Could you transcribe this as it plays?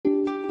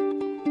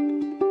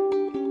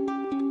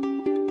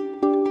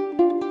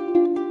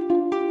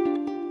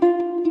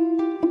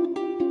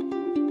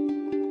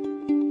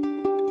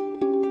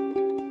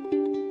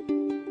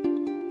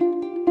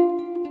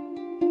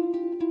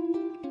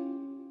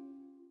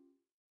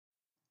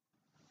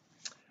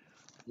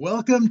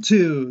Welcome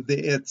to the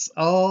It's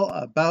All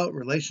About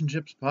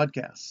Relationships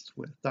podcast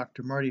with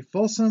Dr. Marty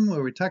Folsom,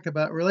 where we talk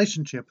about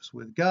relationships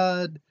with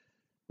God,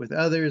 with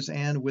others,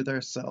 and with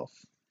ourselves.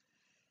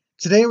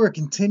 Today, we're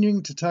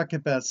continuing to talk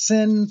about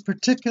sin,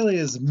 particularly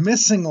as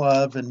missing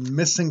love and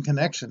missing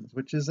connections,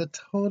 which is a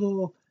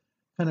total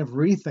kind of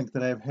rethink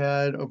that I've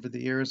had over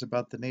the years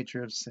about the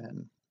nature of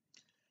sin.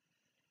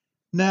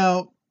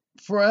 Now,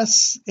 for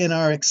us in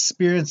our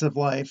experience of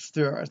life,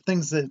 there are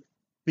things that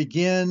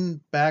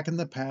begin back in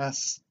the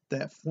past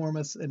that form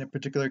us in a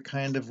particular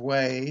kind of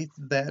way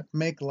that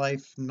make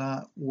life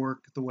not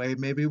work the way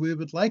maybe we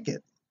would like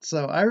it.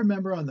 So I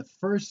remember on the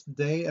first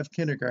day of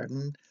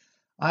kindergarten,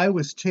 I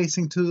was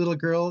chasing two little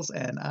girls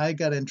and I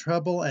got in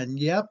trouble. And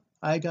yep,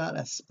 I got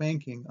a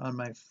spanking on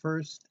my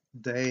first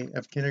day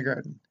of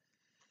kindergarten.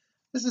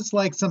 This is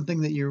like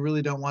something that you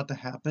really don't want to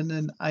happen.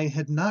 And I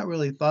had not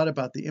really thought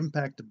about the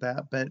impact of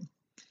that, but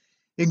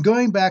in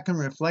going back and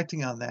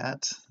reflecting on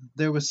that,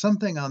 there was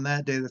something on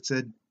that day that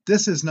said,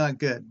 this is not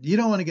good. You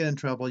don't want to get in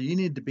trouble. You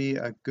need to be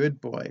a good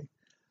boy.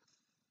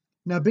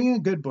 Now, being a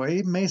good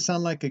boy may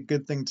sound like a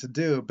good thing to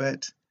do,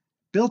 but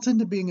built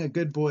into being a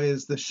good boy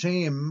is the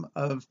shame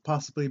of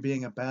possibly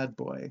being a bad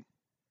boy.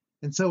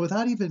 And so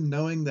without even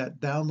knowing that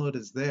download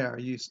is there,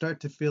 you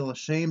start to feel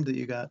ashamed that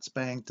you got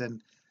spanked.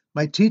 And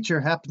my teacher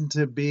happened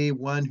to be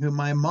one who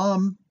my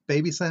mom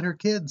babysat her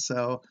kids.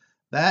 So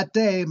that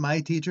day, my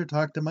teacher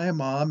talked to my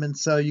mom. And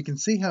so you can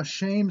see how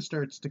shame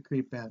starts to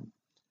creep in.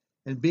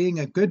 And being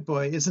a good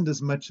boy isn't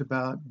as much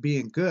about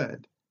being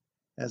good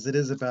as it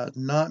is about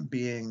not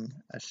being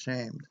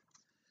ashamed.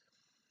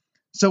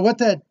 So what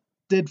that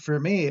did for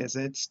me is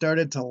it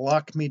started to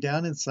lock me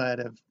down inside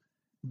of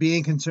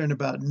being concerned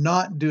about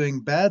not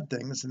doing bad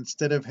things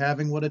instead of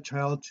having what a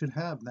child should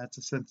have. And that's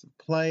a sense of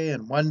play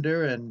and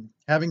wonder and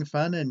having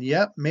fun and,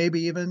 yep,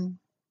 maybe even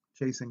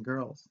chasing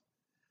girls.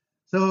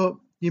 So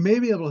you may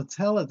be able to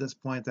tell at this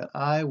point that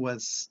I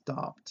was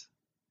stopped.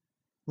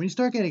 When you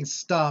start getting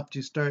stopped,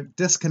 you start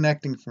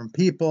disconnecting from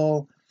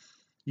people.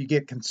 You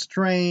get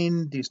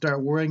constrained. You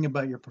start worrying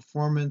about your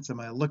performance. Am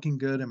I looking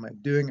good? Am I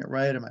doing it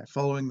right? Am I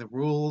following the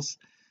rules?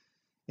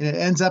 And it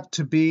ends up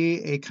to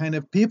be a kind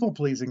of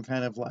people-pleasing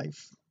kind of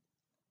life.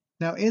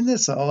 Now, in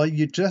this all,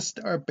 you just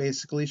are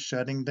basically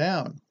shutting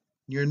down.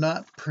 You're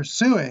not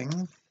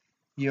pursuing,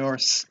 you're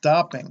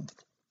stopping.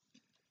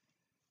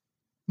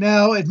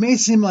 Now, it may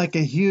seem like a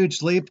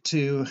huge leap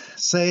to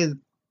say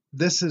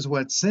this is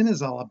what sin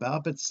is all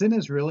about, but sin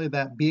is really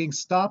that being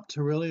stopped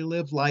to really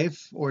live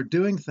life or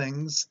doing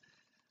things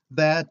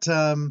that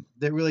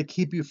really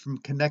keep you from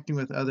connecting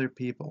with other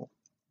people.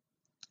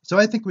 So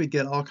I think we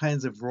get all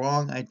kinds of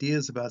wrong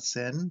ideas about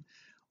sin.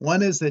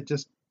 One is that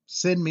just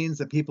sin means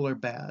that people are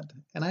bad,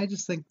 and I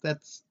just think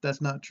that's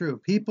not true.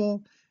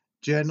 People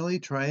generally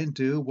try and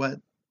do what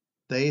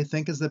they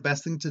think is the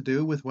best thing to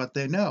do with what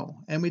they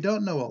know, and we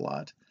don't know a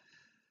lot.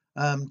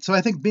 So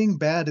I think being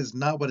bad is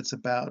not what it's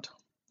about,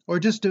 or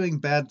just doing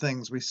bad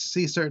things. We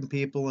see certain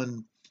people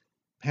and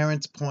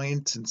parents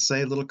point and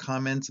say little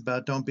comments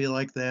about don't be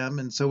like them,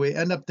 and so we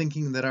end up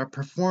thinking that our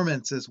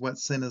performance is what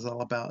sin is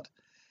all about.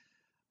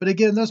 But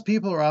again, those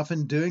people are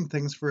often doing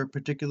things for a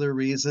particular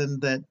reason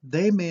that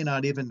they may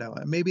not even know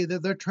it. Maybe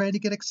they're trying to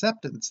get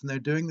acceptance and they're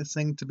doing this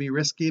thing to be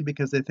risky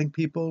because they think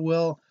people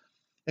will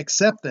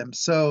accept them.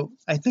 So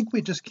I think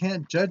we just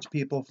can't judge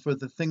people for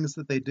the things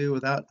that they do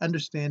without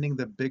understanding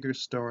the bigger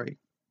story.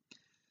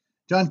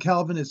 John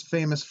Calvin is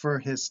famous for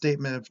his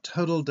statement of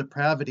total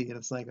depravity. And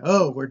it's like,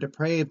 oh, we're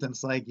depraved. And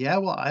it's like, yeah,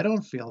 well, I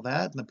don't feel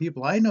that. And the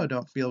people I know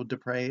don't feel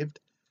depraved.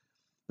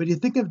 But you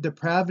think of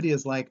depravity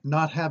as like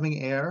not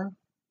having air.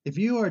 If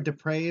you are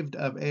depraved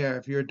of air,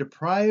 if you're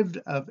deprived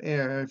of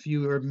air, if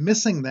you are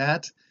missing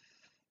that,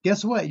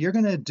 guess what? You're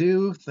going to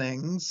do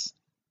things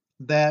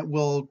that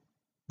will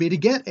be to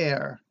get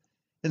air.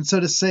 And so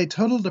to say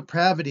total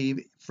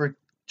depravity for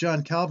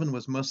John Calvin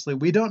was mostly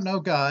we don't know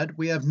God,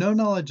 we have no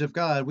knowledge of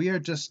God, we are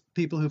just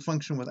people who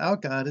function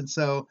without God. And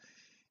so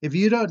if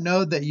you don't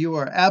know that you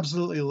are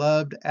absolutely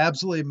loved,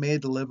 absolutely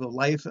made to live a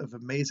life of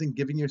amazing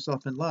giving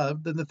yourself in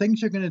love, then the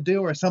things you're going to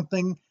do are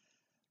something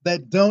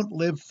that don't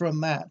live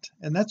from that.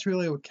 And that's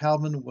really what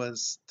Calvin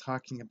was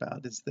talking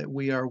about, is that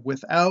we are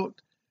without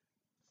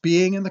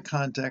being in the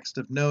context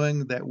of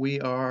knowing that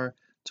we are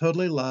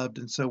totally loved.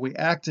 And so we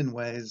act in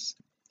ways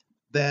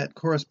that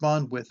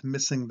correspond with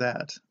missing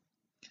that.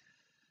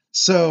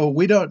 So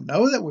we don't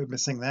know that we're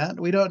missing that.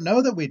 We don't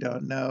know that we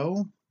don't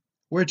know.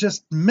 We're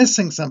just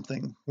missing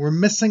something. We're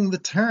missing the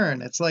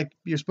turn. It's like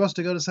you're supposed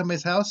to go to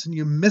somebody's house and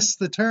you miss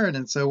the turn.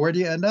 And so where do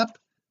you end up?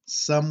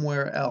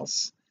 Somewhere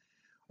else.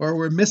 Or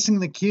we're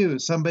missing the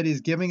cues. Somebody's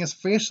giving us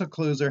facial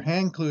clues or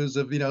hand clues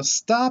of,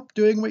 stop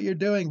doing what you're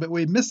doing, but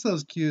we miss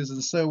those cues.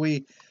 And so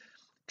we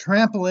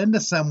trample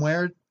into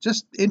somewhere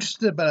just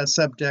interested about a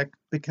subject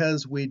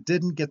because we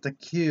didn't get the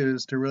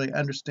cues to really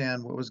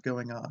understand what was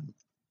going on.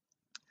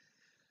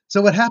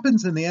 So what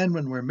happens in the end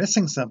when we're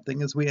missing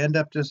something is we end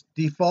up just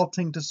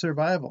defaulting to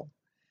survival.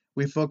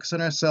 We focus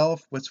on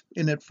ourselves, what's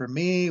in it for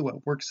me,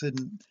 what works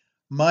in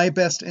my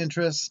best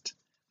interest,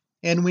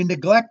 And we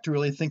neglect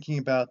really thinking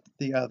about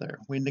the other.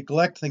 We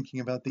neglect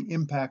thinking about the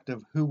impact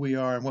of who we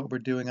are and what we're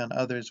doing on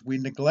others. We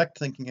neglect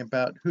thinking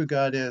about who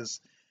God is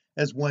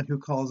as one who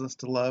calls us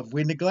to love.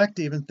 We neglect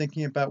even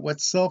thinking about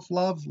what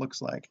self-love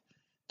looks like,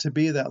 to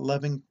be that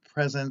loving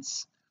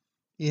presence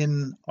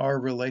in our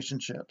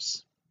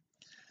relationships.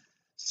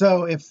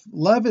 So if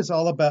love is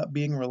all about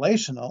being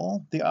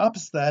relational, the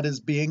opposite of that is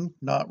being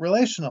not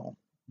relational,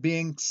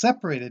 being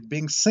separated,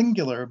 being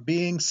singular,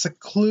 being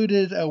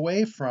secluded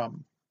away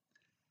from.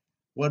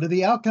 What are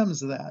the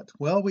outcomes of that?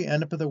 Well, we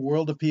end up with a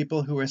world of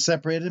people who are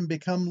separated and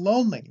become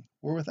lonely.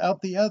 We're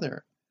without the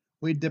other.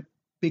 We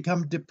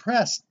become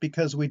depressed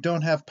because we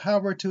don't have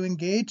power to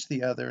engage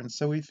the other, and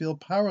so we feel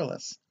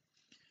powerless.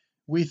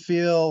 We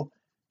feel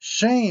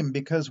shame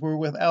because we're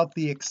without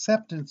the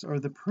acceptance or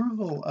the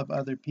approval of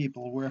other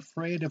people. We're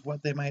afraid of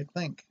what they might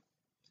think.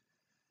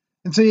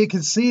 And so you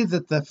can see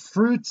that the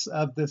fruits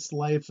of this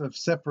life of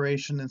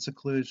separation and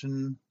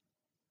seclusion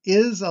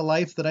is a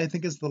life that I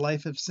think is the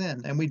life of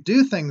sin. And we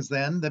do things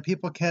then that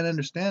people can't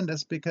understand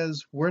us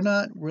because we're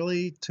not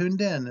really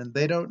tuned in and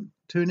they don't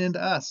tune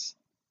into us.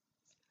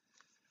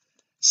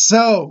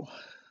 So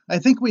I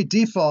think we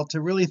default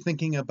to really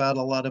thinking about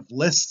a lot of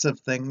lists of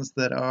things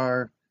that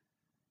are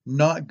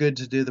not good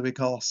to do that we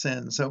call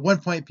sin. So at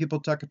one point,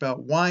 people talk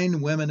about wine,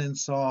 women, and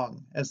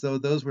song as though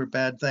those were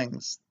bad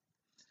things.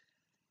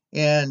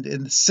 And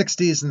in the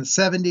 60s and the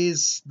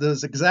 70s,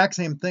 those exact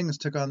same things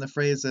took on the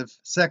phrase of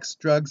sex,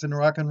 drugs, and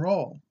rock and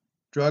roll.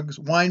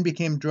 Wine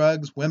became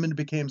drugs, women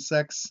became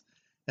sex,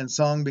 and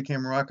song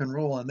became rock and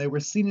roll. And they were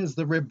seen as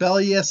the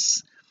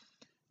rebellious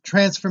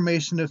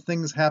transformation of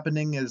things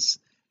happening as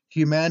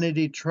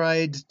humanity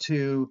tried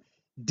to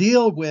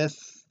deal with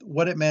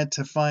what it meant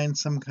to find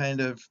some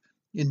kind of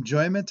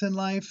enjoyment in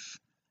life,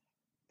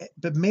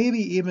 but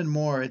maybe even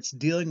more, it's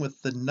dealing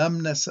with the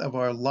numbness of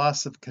our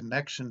loss of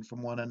connection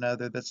from one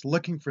another that's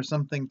looking for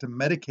something to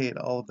medicate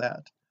all of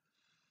that.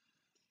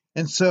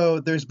 And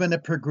so there's been a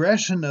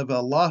progression of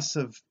a loss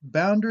of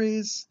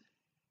boundaries.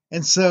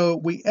 And so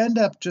we end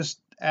up just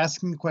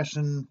asking the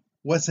question,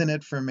 what's in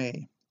it for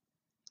me?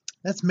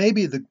 That's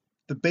maybe the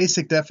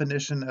basic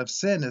definition of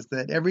sin, is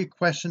that every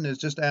question is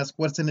just ask,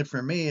 what's in it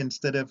for me,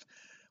 instead of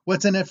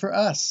what's in it for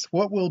us?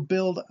 What will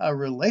build a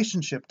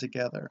relationship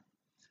together?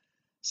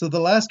 So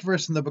the last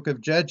verse in the book of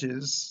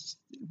Judges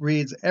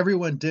reads,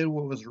 everyone did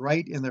what was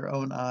right in their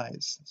own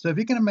eyes. So if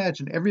you can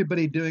imagine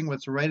everybody doing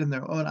what's right in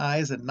their own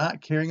eyes and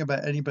not caring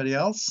about anybody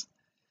else,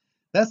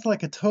 that's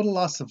like a total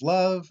loss of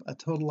love, a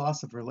total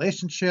loss of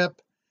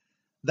relationship.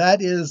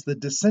 That is the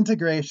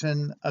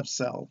disintegration of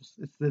selves.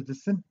 It's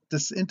the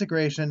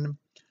disintegration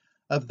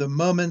of the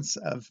moments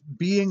of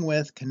being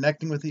with,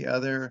 connecting with the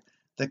other,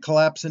 that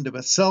collapse into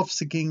a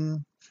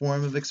self-seeking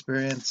form of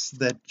experience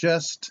that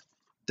just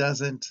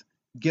doesn't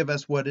give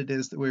us what it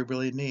is that we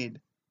really need.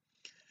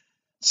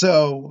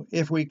 So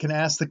if we can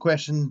ask the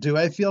question, do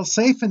I feel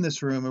safe in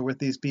this room or with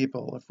these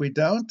people? If we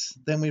don't,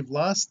 then we've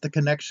lost the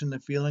connection, the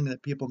feeling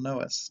that people know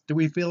us. Do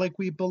we feel like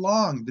we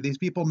belong? Do these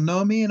people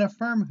know me and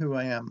affirm who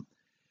I am?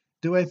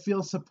 Do I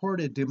feel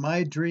supported? Do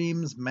my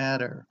dreams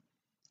matter?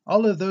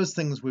 All of those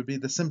things would be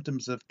the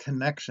symptoms of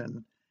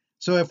connection.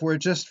 So if we're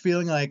just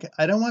feeling like,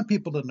 I don't want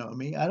people to know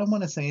me, I don't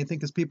want to say anything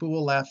because people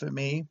will laugh at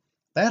me,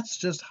 that's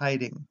just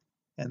hiding.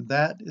 And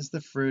that is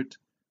the fruit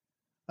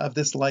of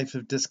this life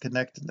of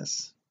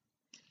disconnectedness.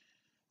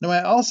 Now,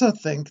 I also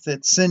think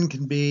that sin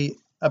can be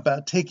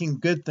about taking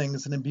good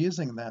things and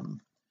abusing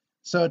them.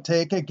 So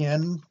take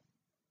again,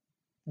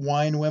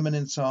 wine, women,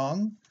 and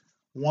song.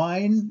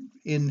 Wine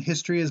in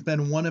history has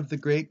been one of the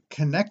great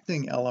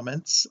connecting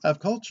elements of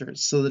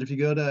cultures. So that if you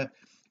go to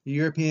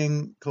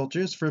European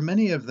cultures, for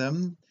many of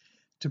them,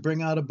 to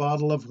bring out a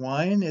bottle of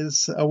wine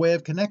is a way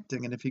of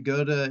connecting. And if you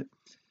go to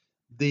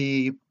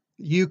the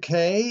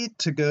UK,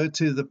 to go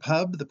to the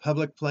pub, the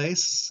public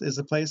place, is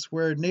a place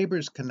where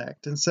neighbors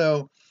connect. And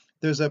so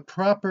there's a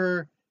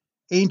proper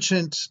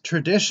ancient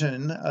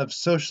tradition of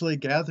socially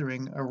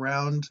gathering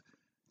around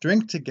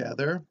drink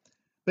together,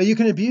 but you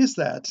can abuse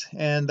that,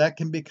 and that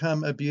can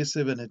become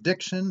abusive and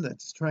addiction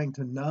that's trying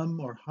to numb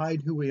or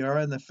hide who we are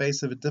in the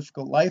face of a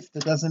difficult life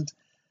that doesn't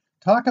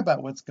talk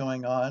about what's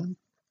going on.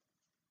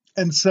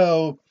 And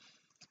so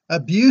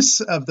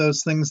abuse of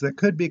those things that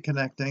could be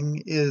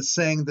connecting is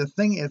saying the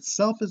thing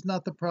itself is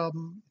not the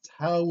problem, it's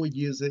how we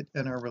use it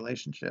in our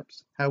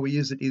relationships, how we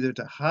use it either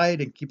to hide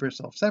and keep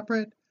ourselves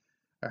separate,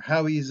 or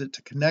how we use it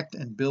to connect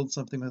and build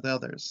something with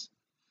others.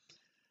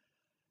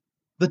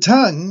 The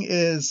tongue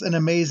is an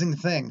amazing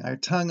thing. Our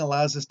tongue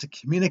allows us to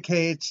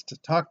communicate, to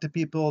talk to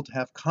people, to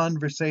have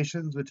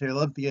conversations, which I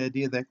love the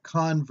idea that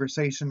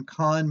conversation,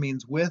 con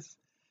means with,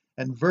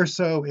 and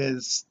verso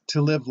is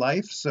to live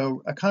life.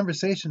 So a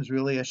conversation is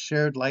really a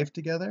shared life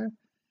together.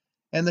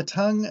 And the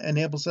tongue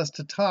enables us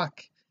to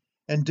talk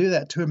and do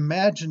that, to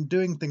imagine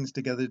doing things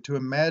together, to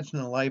imagine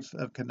a life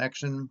of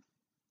connection,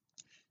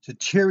 to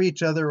cheer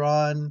each other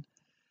on.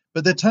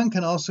 But the tongue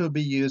can also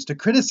be used to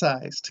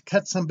criticize, to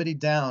cut somebody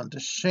down, to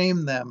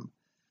shame them,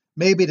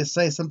 maybe to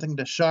say something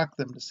to shock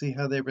them, to see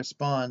how they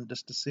respond,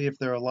 just to see if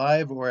they're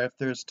alive or if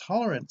there's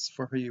tolerance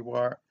for who you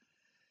are.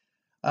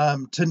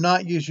 To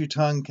not use your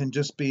tongue can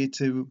just be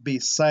to be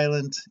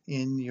silent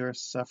in your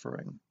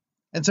suffering.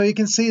 And so you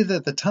can see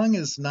that the tongue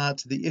is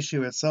not the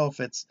issue itself.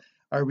 It's,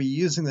 are we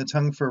using the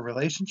tongue for a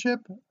relationship,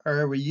 or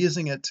are we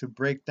using it to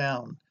break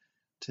down,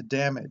 to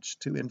damage,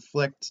 to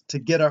inflict, to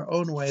get our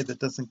own way that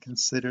doesn't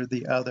consider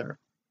the other?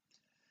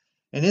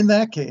 And in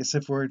that case,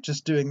 if we're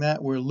just doing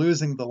that, we're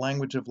losing the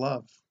language of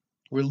love.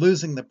 We're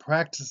losing the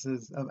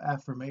practices of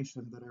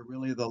affirmation that are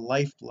really the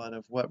lifeblood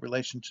of what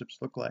relationships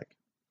look like.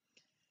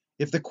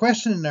 If the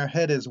question in our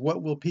head is,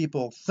 what will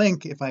people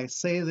think if I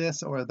say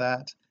this or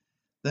that,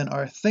 then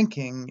our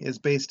thinking is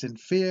based in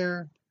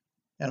fear,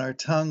 and our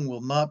tongue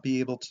will not be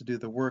able to do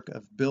the work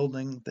of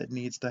building that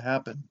needs to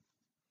happen.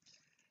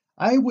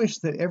 I wish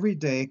that every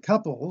day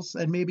couples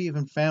and maybe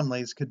even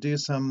families could do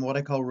some what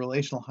I call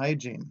relational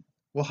hygiene.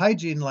 Well,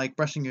 hygiene, like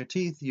brushing your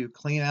teeth, you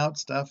clean out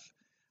stuff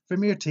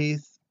from your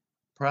teeth,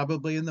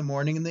 probably in the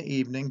morning and the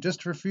evening,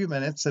 just for a few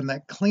minutes, and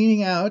that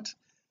cleaning out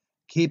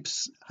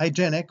keeps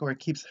hygienic, or it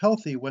keeps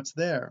healthy what's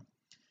there.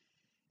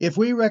 If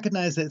we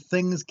recognize that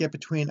things get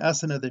between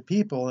us and other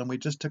people, and we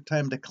just took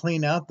time to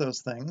clean out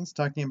those things,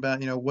 talking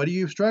about, what are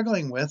you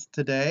struggling with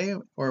today,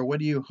 or what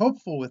are you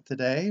hopeful with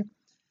today,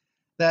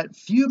 that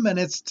few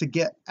minutes to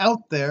get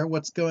out there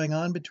what's going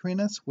on between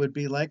us would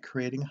be like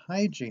creating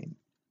hygiene.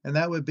 And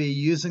that would be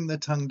using the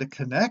tongue to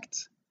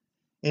connect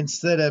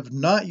instead of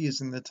not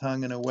using the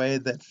tongue in a way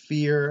that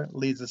fear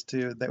leads us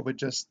to, that would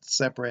just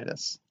separate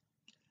us.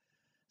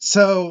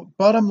 So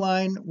bottom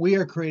line, we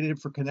are created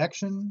for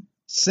connection.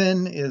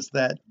 Sin is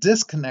that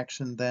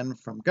disconnection then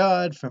from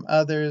God, from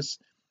others,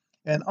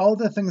 and all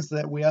the things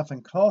that we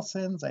often call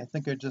sins, I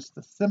think, are just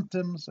the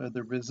symptoms or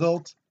the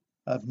result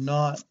of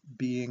not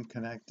being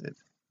connected.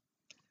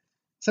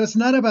 So it's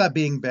not about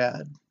being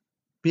bad.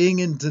 Being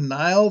in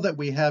denial that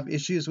we have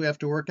issues we have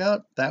to work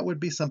out, that would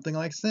be something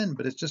like sin,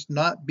 but it's just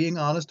not being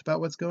honest about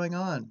what's going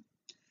on.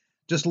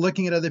 Just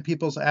looking at other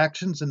people's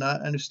actions and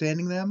not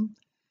understanding them,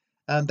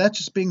 that's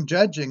just being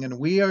judging, and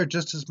we are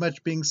just as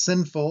much being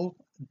sinful,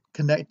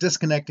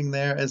 disconnecting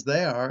there as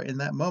they are in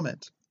that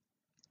moment.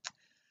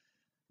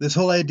 This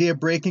whole idea of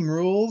breaking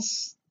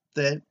rules,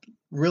 that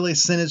really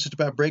sin is just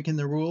about breaking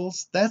the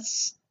rules,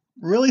 that's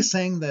really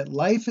saying that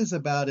life is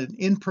about an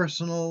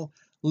impersonal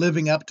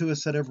living up to a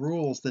set of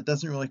rules that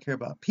doesn't really care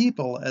about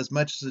people as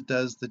much as it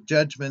does the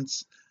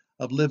judgments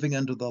of living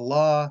under the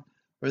law,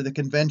 or the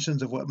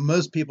conventions of what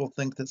most people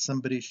think that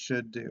somebody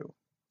should do.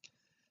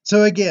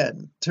 So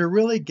again, to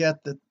really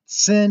get that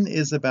sin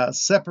is about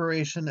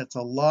separation, it's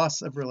a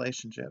loss of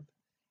relationship.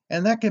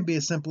 And that can be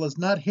as simple as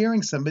not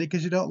hearing somebody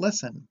because you don't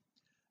listen,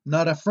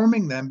 not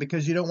affirming them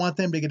because you don't want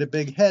them to get a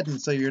big head,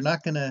 and so you're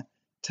not going to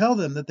tell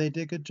them that they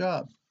did a good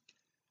job.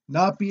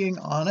 Not being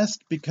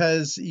honest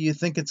because you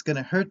think it's going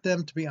to hurt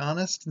them to be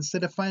honest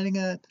instead of finding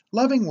a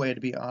loving way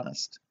to be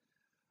honest.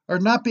 Or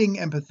not being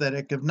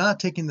empathetic, of not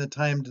taking the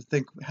time to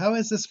think, how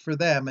is this for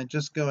them? And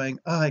just going,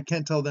 oh, I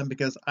can't tell them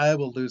because I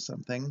will lose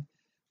something.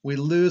 We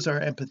lose our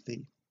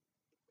empathy.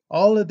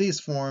 All of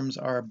these forms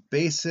are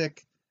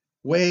basic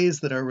ways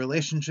that our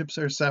relationships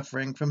are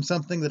suffering from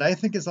something that I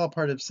think is all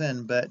part of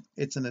sin, but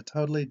it's in a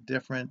totally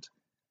different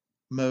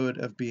mode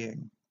of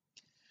being.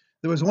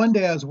 There was one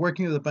day I was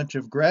working with a bunch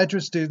of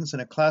graduate students in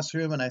a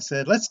classroom, and I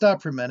said, let's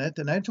stop for a minute,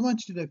 and I just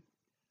want you to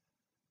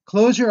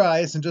close your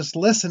eyes and just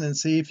listen and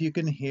see if you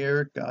can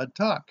hear God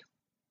talk.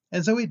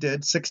 And so we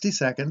did, 60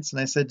 seconds,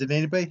 and I said, did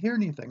anybody hear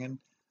anything? And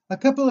a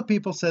couple of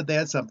people said they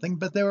had something,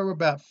 but there were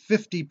about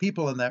 50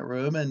 people in that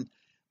room, and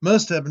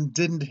most of them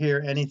didn't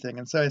hear anything.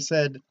 And so I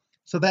said,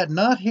 so that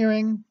not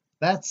hearing,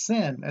 that's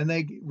sin. And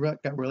they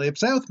got really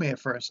upset with me at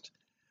first.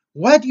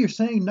 What, you're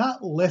saying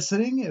not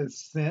listening is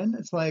sin?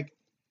 It's like,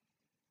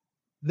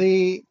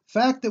 the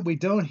fact that we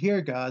don't hear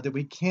God, that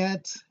we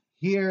can't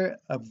hear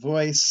a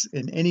voice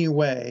in any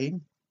way,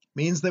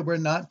 means that we're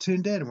not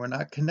tuned in, we're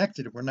not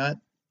connected, we're not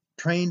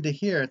trained to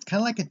hear. It's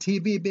kind of like a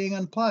TV being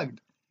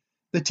unplugged.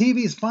 The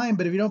TV is fine,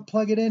 but if you don't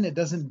plug it in, it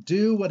doesn't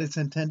do what it's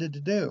intended to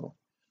do.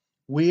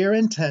 We are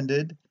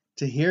intended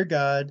to hear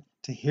God,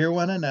 to hear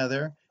one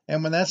another,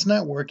 and when that's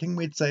not working,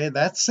 we'd say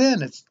that's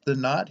sin. It's the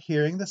not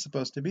hearing that's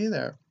supposed to be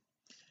there.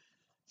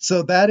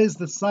 So that is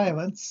the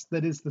silence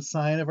that is the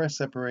sign of our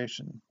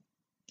separation.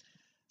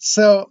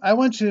 So I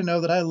want you to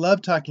know that I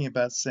love talking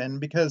about sin,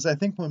 because I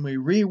think when we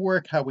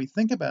rework how we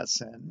think about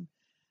sin,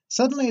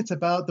 suddenly it's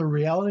about the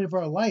reality of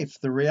our life,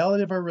 the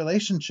reality of our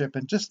relationship,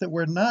 and just that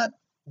we're not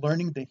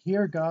learning to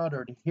hear God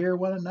or to hear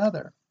one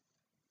another.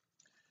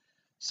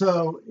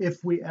 So if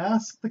we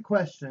ask the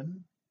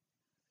question,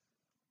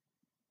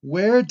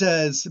 where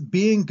does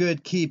being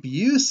good keep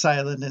you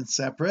silent and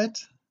separate?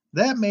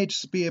 That may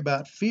just be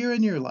about fear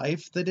in your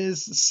life that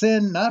is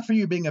sin, not for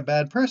you being a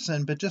bad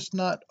person, but just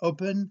not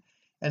open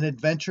and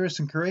adventurous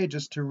and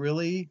courageous to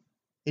really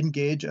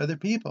engage other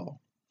people.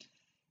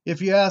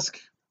 If you ask,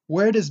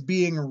 where does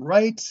being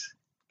right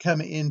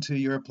come into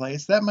your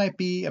place? That might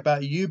be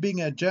about you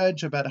being a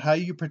judge about how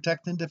you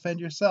protect and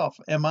defend yourself.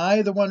 Am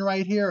I the one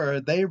right here, or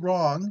are they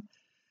wrong?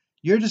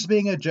 You're just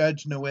being a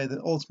judge in a way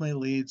that ultimately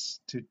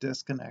leads to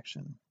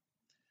disconnection.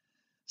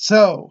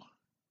 So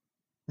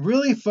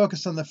really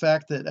focus on the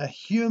fact that a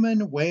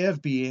human way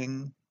of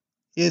being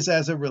is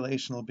as a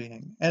relational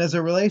being. And as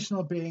a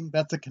relational being,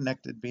 that's a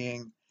connected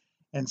being.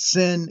 And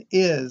sin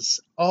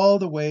is all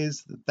the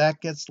ways that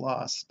that gets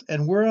lost.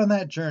 And we're on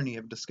that journey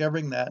of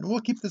discovering that. And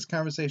we'll keep this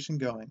conversation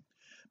going.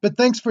 But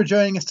thanks for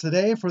joining us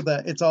today for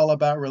the It's All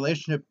About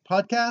Relationship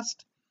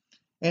podcast.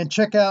 And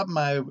check out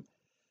my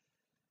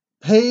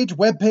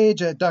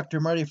webpage at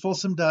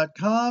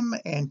drmartyfolsom.com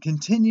and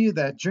continue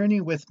that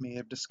journey with me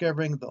of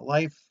discovering the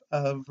life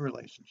of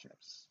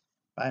relationships.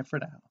 Bye for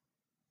now.